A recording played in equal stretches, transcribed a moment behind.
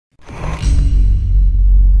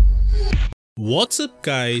What's up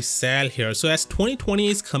guys, Sal here. So as 2020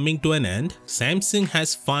 is coming to an end, Samsung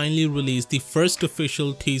has finally released the first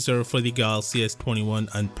official teaser for the Galaxy S21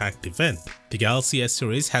 Unpacked event. The Galaxy S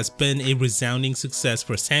series has been a resounding success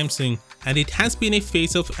for Samsung, and it has been a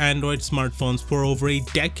face of Android smartphones for over a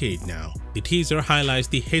decade now. The teaser highlights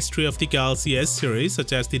the history of the Galaxy S series,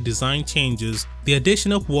 such as the design changes, the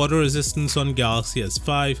addition of water resistance on Galaxy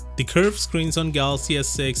S5, the curved screens on Galaxy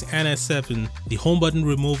S6 and S7, the home button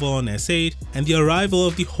removal on S8, and the arrival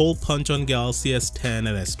of the hole punch on Galaxy S10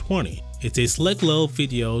 and S20. It's a slick little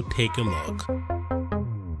video, take a look.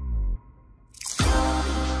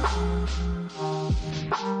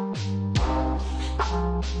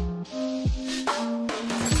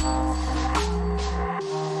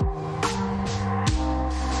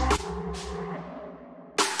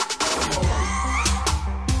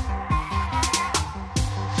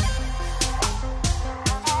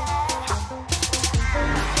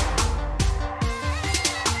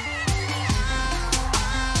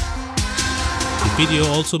 The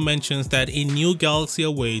video also mentions that a new Galaxy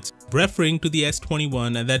awaits, referring to the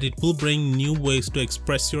S21, and that it will bring new ways to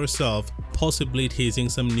express yourself, possibly teasing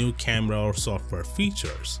some new camera or software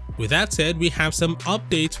features. With that said, we have some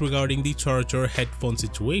updates regarding the charger headphone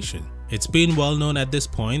situation. It's been well known at this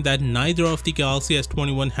point that neither of the Galaxy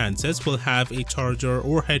S21 handsets will have a charger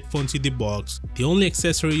or headphones in the box. The only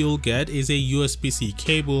accessory you'll get is a USB-C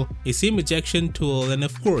cable, a SIM ejection tool, and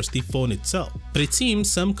of course the phone itself. But it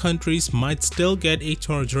seems some countries might still get a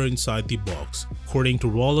charger inside the box. According to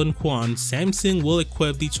Roland Kwan, Samsung will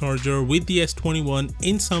equip the charger with the S21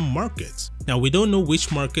 in some markets. Now we don't know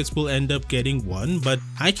which markets will end up getting one, but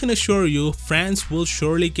I can assure you France will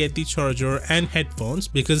surely get the charger and headphones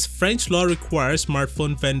because French law requires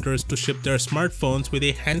smartphone vendors to ship their smartphones with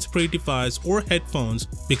a hands-free device or headphones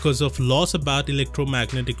because of laws about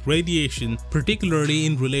electromagnetic radiation, particularly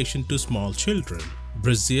in relation to small children.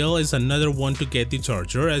 Brazil is another one to get the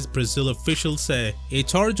charger, as Brazil officials say a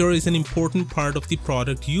charger is an important part of the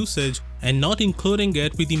product usage, and not including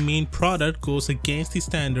it with the main product goes against the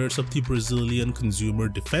standards of the Brazilian Consumer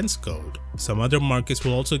Defense Code. Some other markets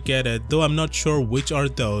will also get it, though I'm not sure which are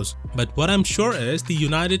those, but what I'm sure is the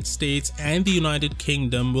United States and the United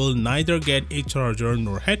Kingdom will neither get a charger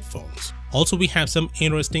nor headphones. Also, we have some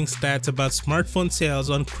interesting stats about smartphone sales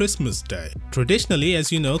on Christmas Day. Traditionally, as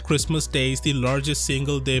you know, Christmas Day is the largest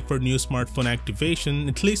single day for new smartphone activation,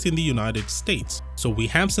 at least in the United States. So we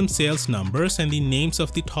have some sales numbers and the names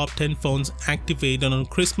of the top 10 phones activated on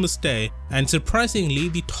Christmas Day, and surprisingly,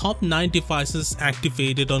 the top 9 devices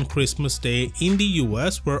activated on Christmas Day in the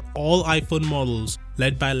US were all iPhone models,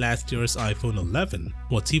 led by last year's iPhone 11.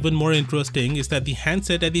 What's even more interesting is that the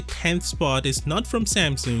handset at the 10th spot is not from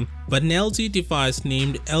Samsung, but an LG device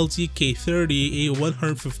named LG K30, a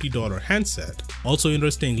 $150 handset. Also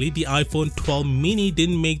interestingly, the iPhone 12 mini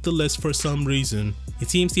didn't make the list for some reason. It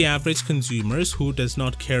seems the average consumers who does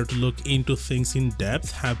not care to look into things in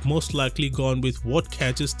depth have most likely gone with what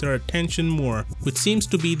catches their attention more, which seems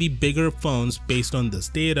to be the bigger phones based on this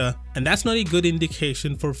data, and that's not a good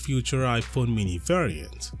indication for future iPhone mini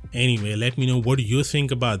variants. Anyway, let me know what you think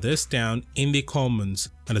about this down in the comments,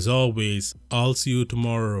 and as always, I'll see you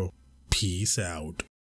tomorrow. Peace out.